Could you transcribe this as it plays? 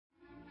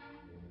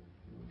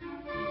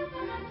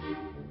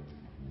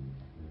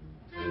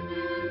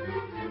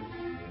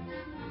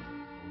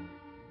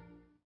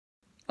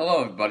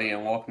Hello everybody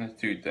and welcome to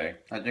Tuesday.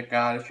 I just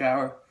got out of the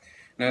shower,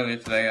 and earlier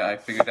today I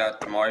figured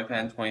out the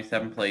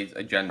Mariofan27 plays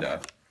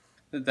agenda.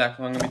 This is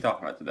exactly what I'm going to be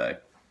talking about today.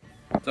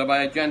 So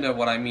by agenda,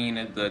 what I mean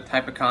is the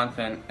type of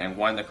content and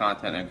when the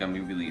content I'm going to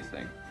be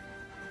releasing.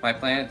 My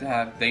plan is to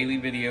have daily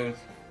videos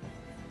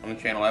on the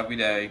channel every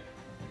day.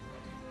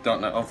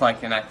 Don't know if I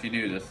can actually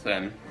do this,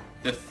 and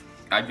this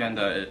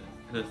agenda,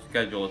 this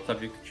schedule is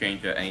subject to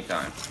change at any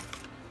time.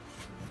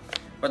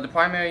 But the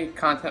primary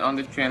content on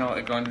this channel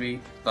is going to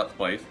be Let's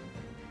Plays.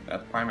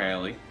 That's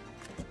primarily,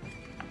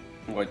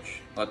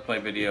 which Let's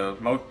Play videos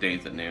most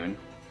days at noon.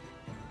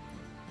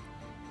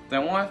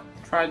 Then I want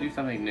to try to do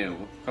something new.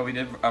 So we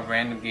did a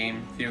random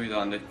game series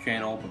on this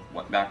channel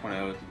back when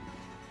it was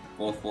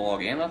both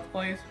vlog and Let's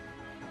Plays.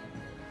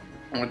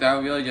 And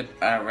without really just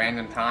at a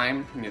random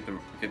time,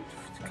 it's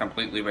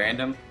completely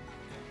random.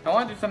 I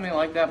want to do something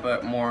like that,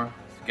 but more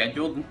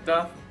scheduled and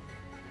stuff.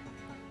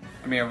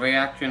 I mean, a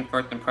reaction,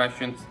 first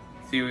impressions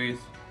series,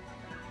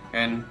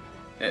 and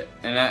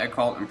that I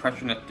call it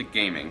Impressionistic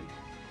Gaming,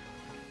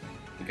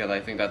 because I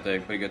think that's a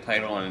pretty good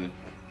title, and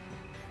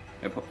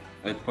it's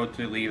supposed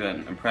to leave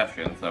an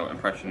impression, so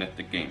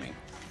Impressionistic Gaming.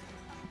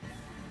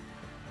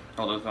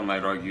 Although some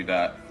might argue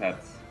that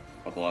that's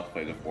what the Let's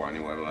Plays are for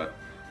anyway, but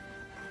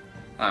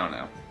I don't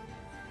know.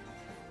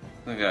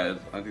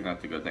 I think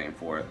that's a good name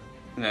for it.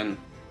 And then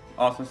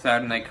also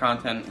Saturday night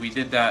content, we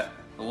did that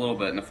a little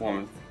bit in the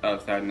form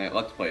of Saturday night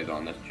Let's Plays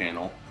on this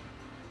channel,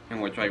 in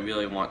which I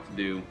really want to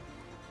do.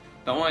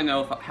 Don't really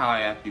know how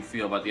I actually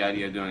feel about the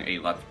idea of doing a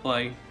Let's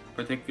Play,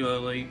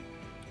 particularly,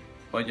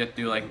 but just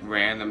do like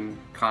random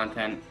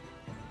content,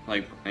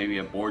 like maybe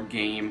a board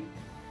game.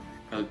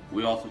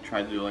 We also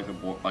try to do like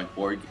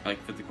a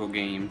physical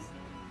games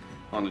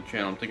on the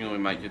channel. I'm thinking we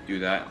might just do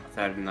that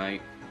Saturday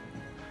night.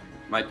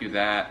 Might do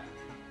that.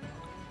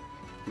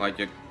 Might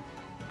just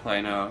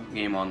play a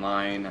game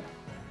online.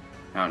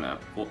 I don't know.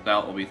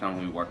 That will be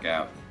something we work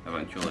out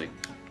eventually.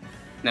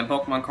 And then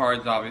Pokemon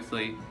cards,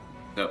 obviously.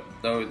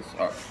 Those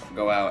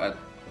go out at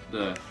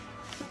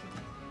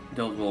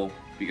those will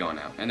be going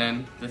out, and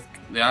then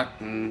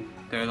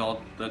there's all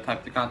the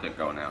types of content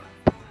going out.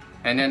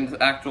 And then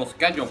the actual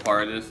schedule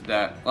part is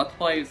that Let's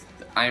Plays,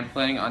 I am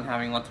planning on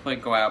having Let's Play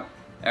go out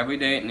every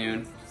day at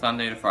noon,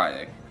 Sunday to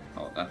Friday.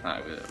 Oh, that's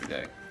not every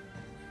day.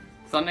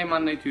 Sunday,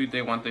 Monday,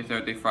 Tuesday, Wednesday,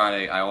 Thursday,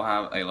 Friday, I will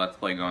have a Let's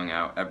Play going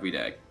out every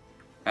day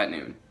at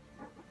noon.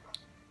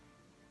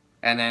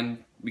 And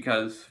then,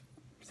 because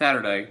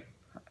Saturday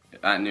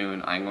at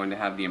noon, I'm going to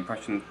have the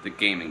Impressionistic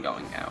Gaming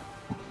going out.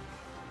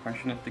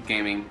 Impressionistic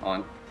Gaming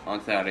on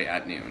Saturday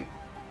at noon.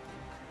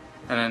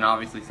 And then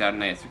obviously Saturday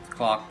night at 6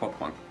 o'clock,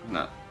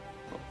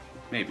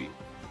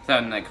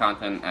 Saturday night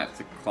content at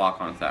 6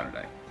 o'clock on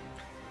Saturday.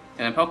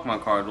 And then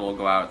Pokemon cards will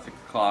go out at 6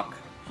 o'clock,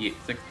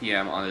 6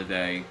 p.m. on the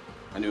day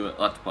a new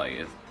Let's Play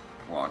is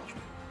launched.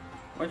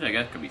 Which I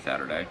guess could be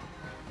Saturday.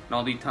 And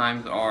all these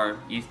times are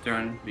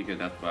Eastern, because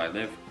that's where I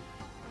live.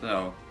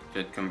 So,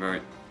 just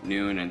convert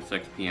noon and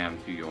 6 p.m.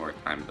 to your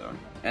time zone.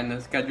 And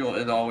the schedule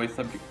is always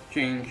subject to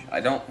change.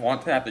 I don't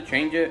want to have to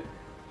change it.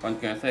 I'm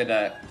just going to say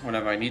that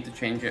whenever I need to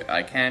change it,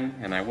 I can,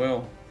 and I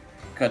will.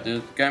 Because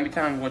there's going to be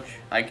times which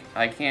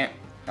I can't.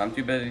 I'm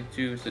too busy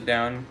to sit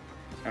down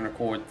and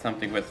record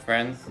something with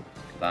friends,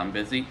 because I'm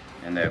busy,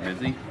 and they're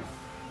busy.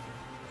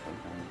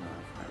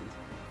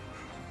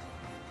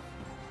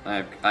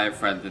 I have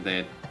friends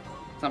that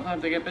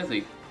sometimes they get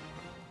busy.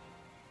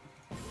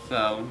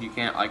 So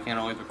I can't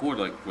always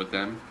record with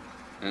them.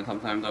 And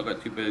sometimes I'll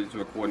get too busy to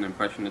record an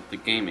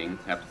Impressionistic Gaming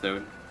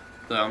episode.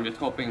 So I'm just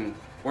hoping,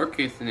 worst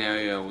case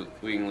scenario,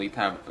 we can at least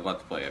have a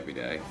Let's Play every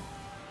day.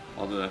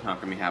 Although that's not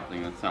going to be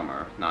happening in the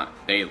summer. Not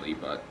daily,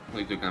 but at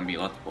least they're going to be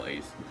Let's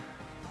Plays.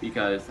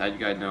 Because, as you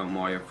guys know,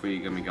 Mario 3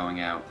 is going to be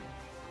going out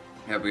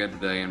every other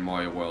day, and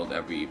Mario World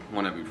every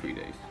 3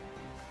 days.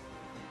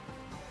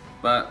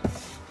 But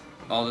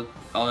all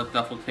this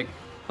stuff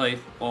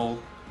will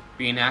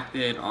be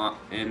enacted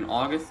in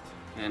August,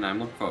 and I'm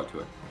looking forward to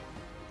it.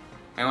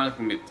 I want to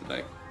commit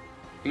today.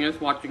 Thank you guys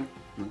for watching.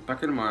 Back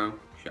tomorrow,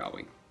 shall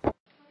we?